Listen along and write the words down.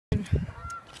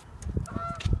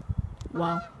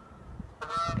Wow.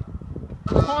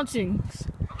 Hauntings.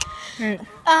 Alright,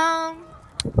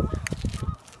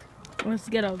 let's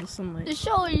get out of the sunlight. To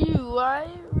show you, I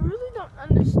really don't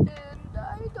understand.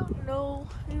 I don't know.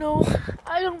 No,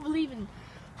 I don't believe in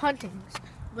hauntings,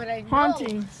 but I know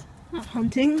Hauntings. Not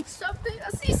huntings. something. I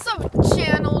see some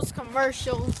channels,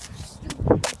 commercials,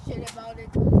 stupid shit about it,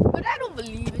 but I don't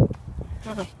believe it.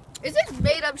 Uh-huh. Is it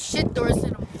made up shit or is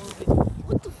it a movie?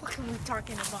 What the fuck are we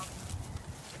talking about?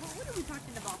 What are we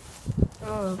talking about?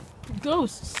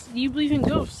 Ghosts. Do you believe in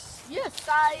ghosts? Yes,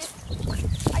 I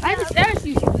just asked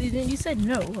you if you believed in it. You said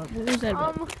no. What was that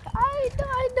about? I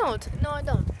don't. No, I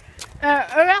don't.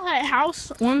 Around that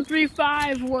house,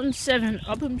 13517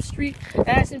 Upham Street, that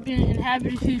hasn't been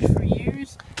inhabited for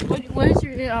years. What is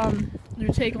your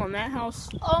take on that house?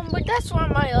 But that's where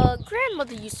my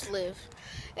grandmother used to live,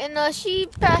 and she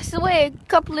passed away a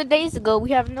couple of days ago.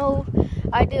 We have no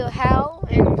idea how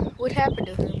and what happened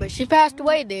to her, but she passed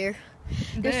away there.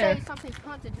 They say something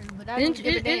haunted her, but I don't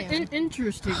give a damn.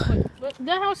 Interesting. But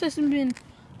that house hasn't been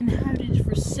inhabited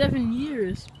for 7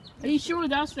 years. Are you sure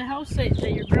that's the house that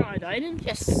your grandma died in?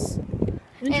 Yes.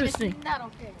 Interesting. And it's not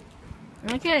okay.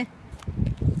 Okay.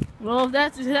 Well, if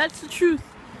that's the truth,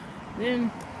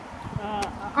 then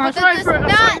I'm sorry for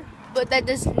But that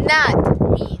does not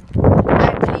mean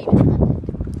I believe in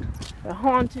the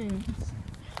hauntings.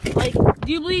 Like,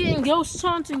 do you believe in ghosts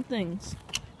haunting things?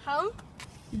 Huh?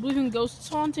 You believe in ghosts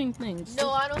haunting things?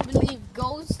 No, I don't believe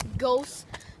ghosts,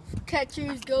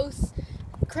 catchers, ghosts,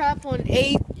 crap on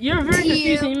 8. You're a very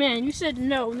confusing man. You said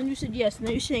no, and then you said yes, and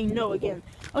then you're saying no again.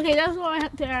 Okay, that's all I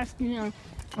had to ask you now.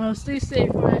 Stay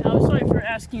safe. I was sorry for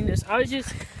asking this. I was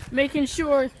just making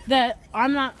sure that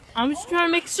I'm just trying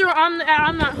to make sure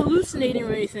I'm not hallucinating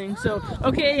or anything. So,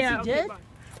 okay, yeah. Is he dead? Bye.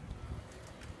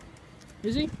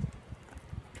 Is he?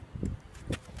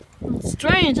 It's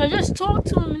strange. I just talked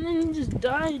to him and then he just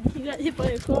died. He got hit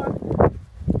by a car.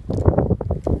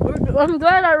 I'm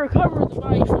glad I recovered the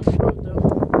body from the road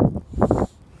though.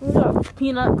 We got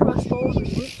peanut crushed all over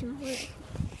his lips and shit.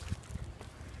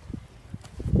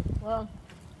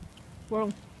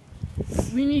 Well,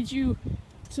 we need you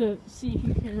to see if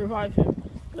you can revive him.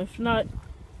 If not,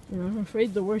 I'm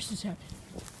afraid the worst has happened.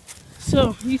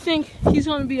 So, you think he's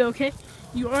going to be okay?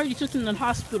 You already took him to the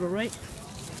hospital, right?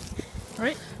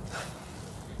 Right?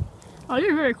 Oh,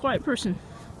 you're a very quiet person.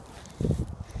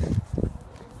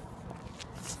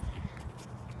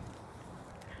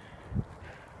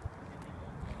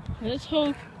 Let's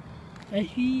hope that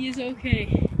he is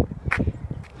okay. I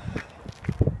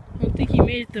don't think he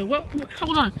made it though. What?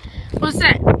 Hold on. What's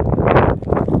that?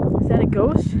 Is that a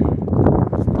ghost?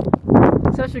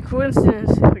 Such a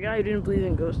coincidence. If a guy who didn't believe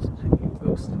in ghosts is a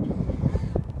ghost.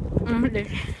 Over there.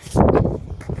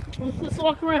 Let's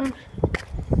walk around.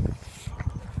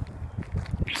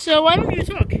 So why don't you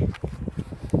talk?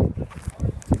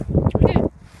 Okay.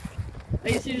 I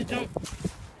guess you just don't.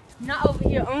 Not over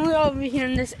here. Only over here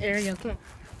in this area. Come on.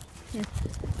 Yeah.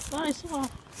 Well, I saw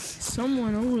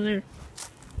someone over there.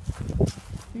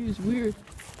 He was weird.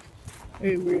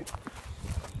 Very weird.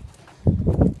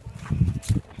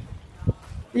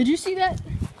 Did you see that?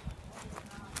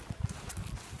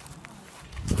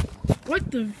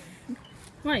 What the?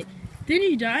 Wait, didn't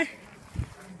he die?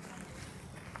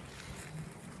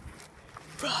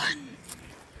 Run!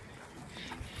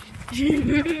 We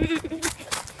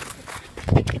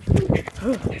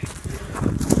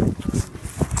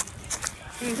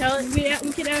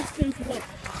can ask him for help.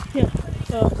 Yeah.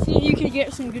 So see if you can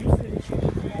get some good footage.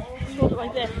 Just hold it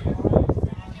like that.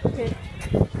 Okay.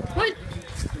 What?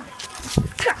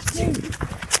 God dang.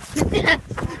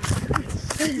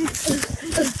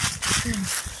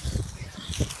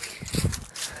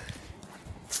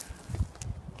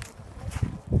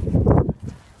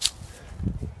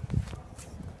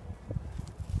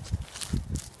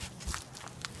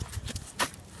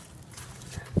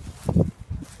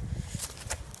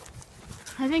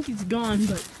 I think he's gone,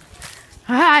 but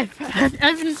I have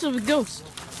evidence of a ghost.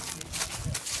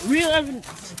 Real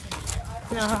evidence.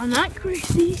 No, I'm not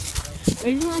crazy or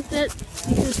anything like that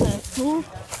because I have full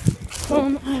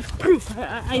I have proof.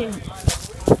 I am.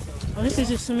 Oh, this is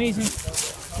just amazing.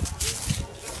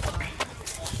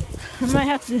 I might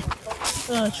have to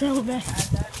travel back.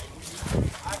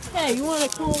 Hey, you want to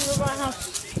come over to my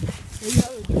house? Yeah,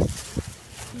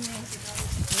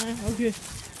 okay.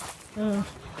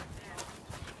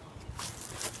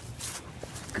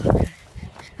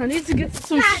 I need to get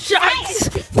some shots.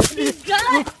 He's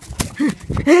gone.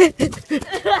 He's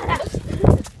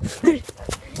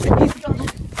gone.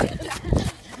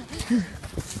 He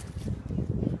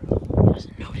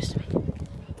doesn't notice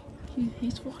me.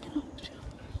 He's walking up.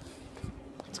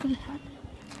 Let's gonna happen?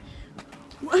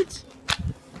 What?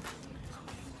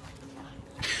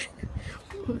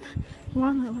 Why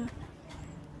am I laughing?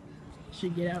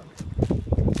 Should get out.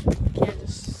 Can't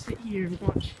just sit here and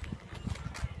watch.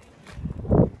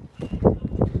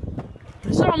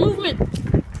 I saw movement.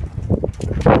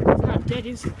 It's not dead,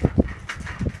 is it?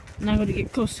 I'm not gonna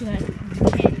get close to that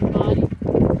decaying body.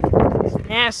 It's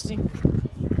nasty.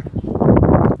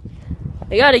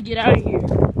 I gotta get out of here.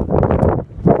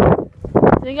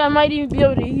 I think I might even be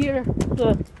able to hear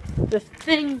the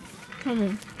thing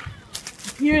coming.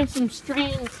 I'm hearing some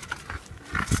strange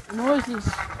noises.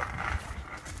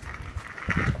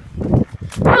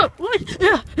 Oh, what?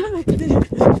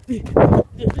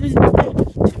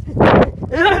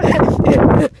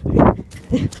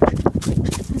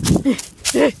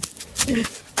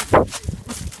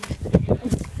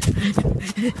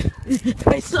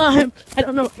 I saw him. I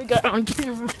don't know if it got on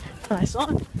camera, but I saw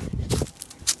him.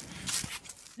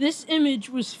 This image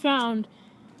was found.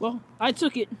 Well, I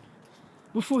took it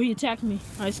before he attacked me.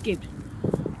 I escaped.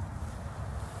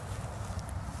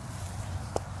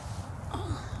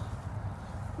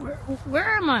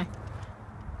 Where am I?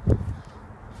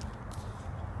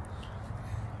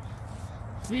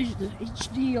 The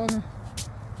HD on the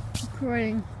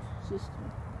recording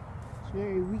system is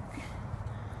very weak.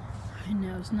 And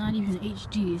now it's not even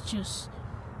HD, it's just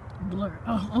blur.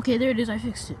 Oh, okay, there it is. I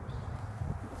fixed it.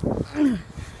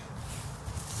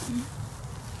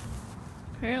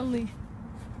 Apparently,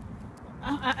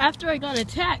 after I got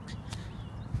attacked,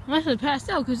 I must have passed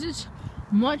out because it's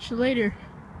much later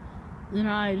than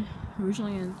I'd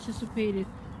originally anticipated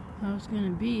I was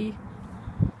gonna be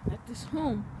at this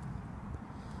home.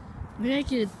 Maybe I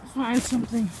could find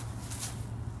something.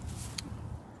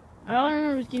 All I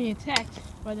remember was getting attacked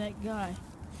by that guy,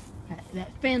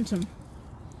 that phantom.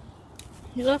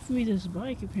 He left me this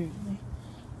bike apparently.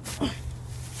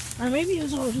 Or maybe it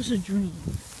was all just a dream.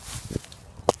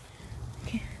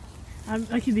 Okay,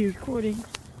 I could be recording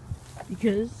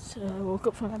because I woke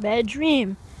up from a bad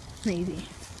dream, maybe.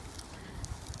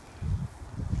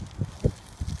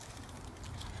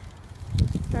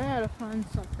 I gotta find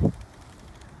something.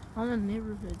 I'm in the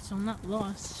neighborhood, so I'm not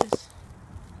lost. It's just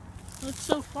it's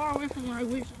so far away from where I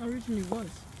originally was.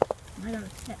 I got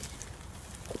attacked.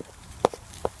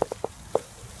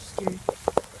 Scary.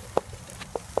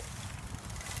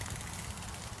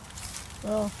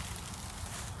 Well,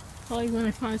 probably when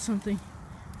I find something.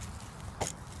 I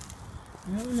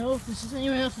don't know if this is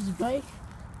anyone else's bike,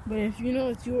 but if you know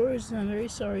it's yours, then I'm very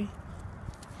sorry.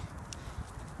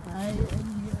 I am here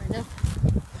right now.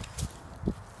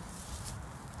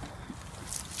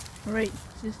 Alright,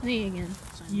 it's just me again.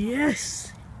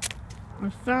 Yes! I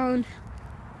found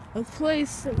a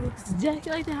place that looks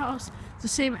exactly like the house. It's the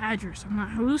same address. I'm not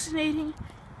hallucinating.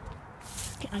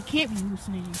 I can't be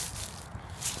hallucinating.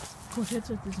 Of course,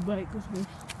 that's what this bike was with.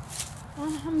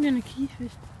 I'm gonna keep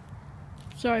it.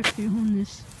 Sorry if you own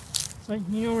this. So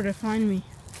you know where to find me.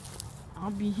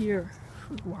 I'll be here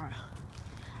for a while.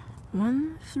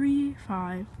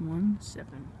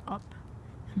 13517 up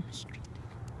the street.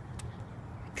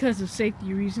 Because of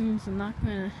safety reasons, I'm not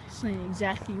gonna say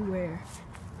exactly where,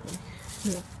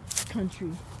 the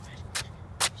country.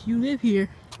 If you live here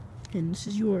and this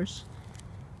is yours,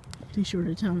 be sure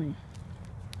to tell me.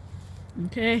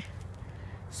 Okay,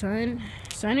 signing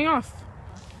off.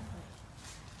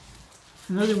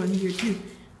 Another one here too.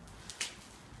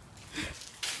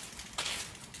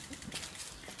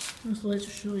 Those lights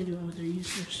are surely doing what they're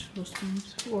supposed to be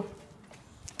used for.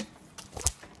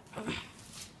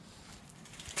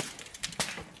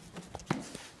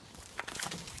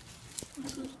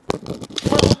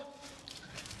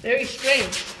 Very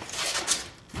strange.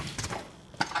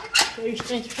 Very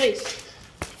strange place.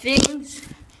 Things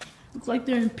look like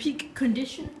they're in peak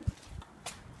condition.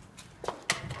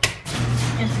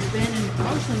 And the abandoned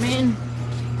house. A man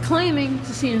claiming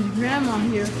to see his grandma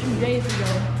here a few days ago,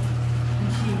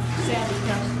 and she sadly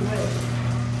passed away.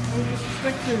 No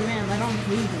disrespect to the man, I don't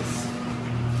believe this.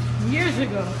 Years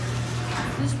ago.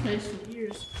 This place for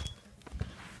years.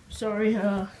 Sorry,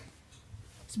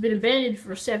 it's been abandoned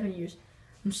for 7 years.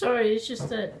 I'm sorry, it's just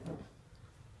that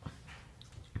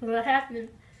what happened,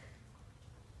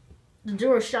 the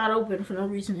door shot open for no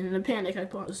reason, and in a panic I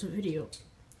paused the video.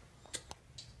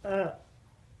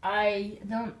 I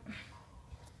don't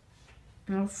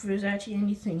know if there's actually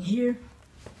anything here.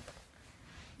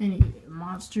 Any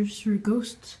monsters or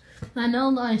ghosts. I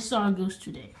know I saw a ghost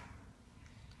today.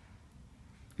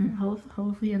 And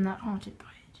hopefully I'm not haunted by it.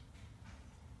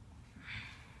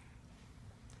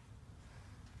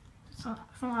 For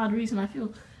some odd reason, I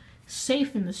feel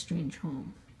safe in this strange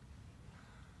home.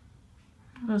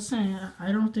 I was saying,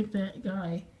 I don't think that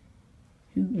guy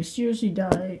who mysteriously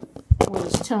died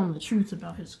was telling the truth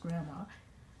about his grandma.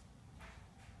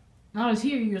 I was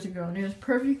here years ago, and it was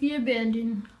perfectly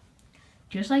abandoned,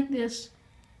 just like this.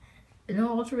 No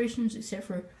alterations except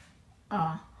for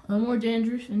a little more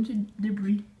dangerous into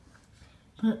debris.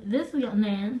 But this young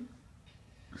man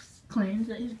claims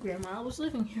that his grandma was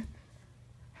living here.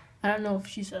 I don't know if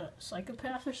she's a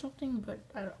psychopath or something, but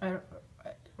or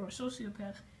a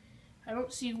sociopath. I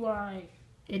don't see why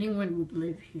anyone would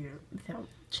live here without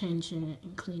changing it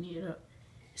and cleaning it up.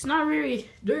 It's not very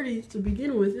dirty to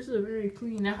begin with. This is a very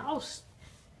clean house.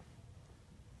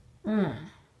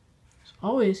 It's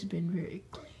always been very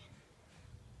clean.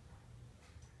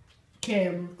 Okay,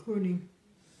 I'm recording.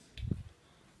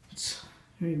 It's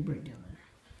very bright down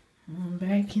there. I'm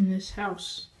back in this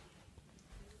house.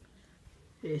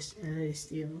 This LA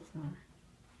Steel.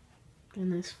 Getting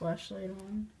this flashlight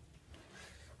on.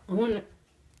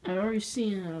 I've already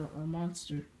seen a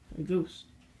monster, a ghost.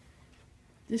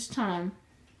 This time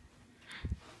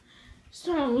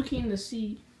I'm looking to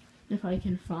see if I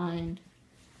can find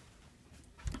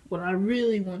what I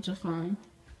really want to find.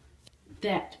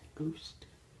 That ghost.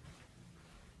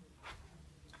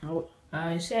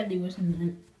 I sadly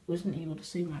wasn't able to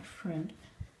save my friend.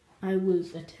 I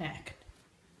was attacked.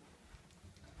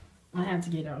 I have to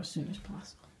get out as soon as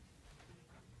possible.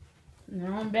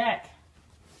 Now I'm back.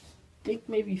 I think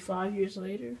maybe 5 years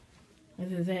later.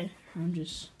 After that, I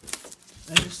just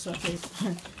suck at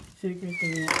figuring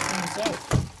things out.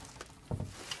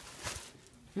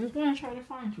 I'm gonna try to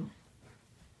find her.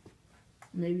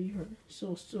 Maybe her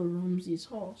soul still roams these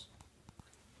halls.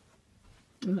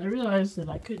 And I realized that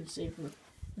I couldn't save her in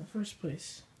the first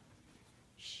place.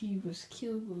 She was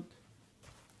killed,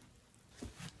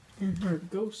 and her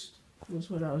ghost was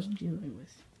what I was dealing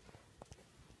with.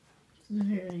 It's a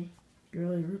very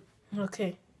girly room.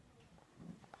 Okay.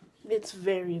 It's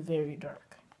very, very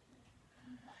dark.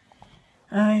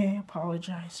 I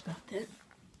apologize about that.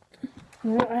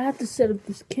 Well, I have to set up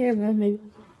this camera. Maybe I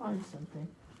can find something.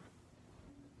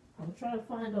 I'll try to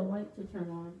find a light to turn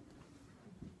on.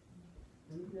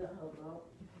 Maybe that'll help out.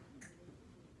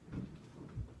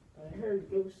 I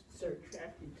heard ghosts are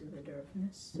attracted to the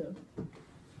darkness, so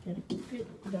gotta keep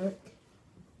it dark.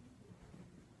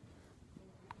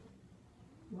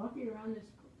 Walking around this.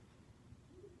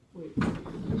 Wait.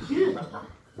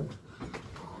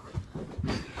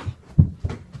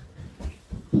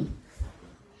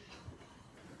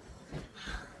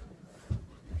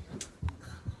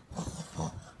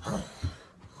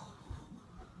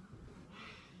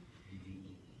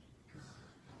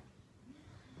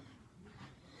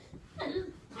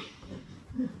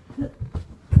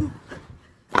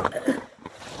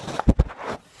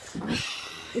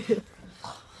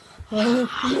 Oh,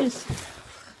 please.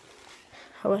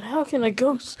 How can a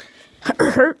ghost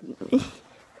hurt me?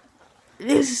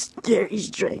 This is very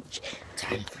strange.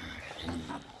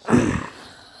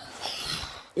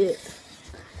 Yeah.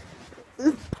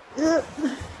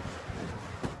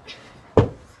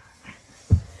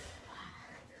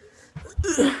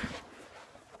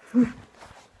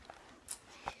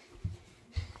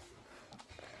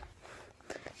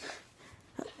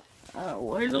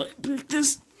 Why do I pick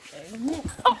this?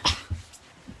 Oh.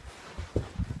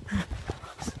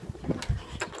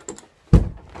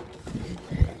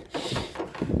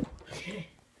 Okay.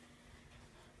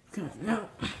 Good. Now,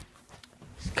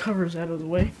 this cover's out of the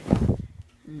way.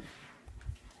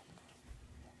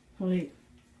 Wait.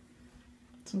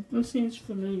 Something seems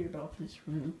familiar about this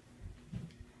room.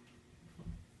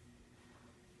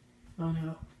 Oh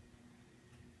no.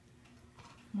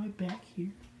 Am I back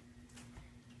here?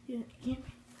 Yeah, can't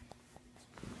be.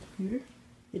 Here?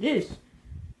 It is.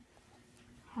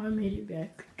 I made it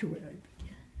back to where I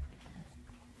began.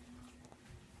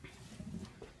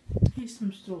 At least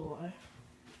I'm still alive.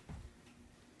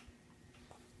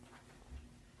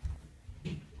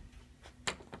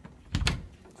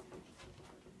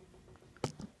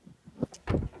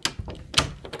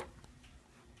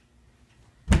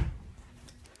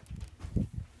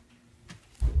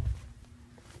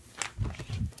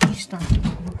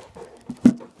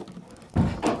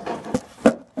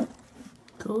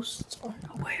 Ghosts aren't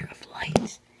aware of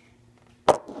light.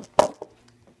 They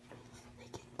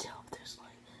can tell if there's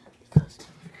light because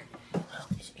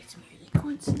it's merely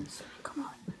coincidence. Come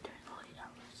on, during the light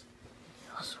hours.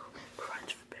 It also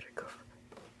provides for better cover.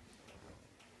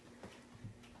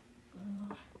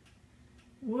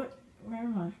 What? Where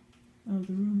am I? Oh,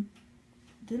 the room.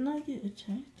 Didn't I get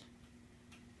attacked?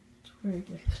 It's very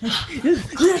good.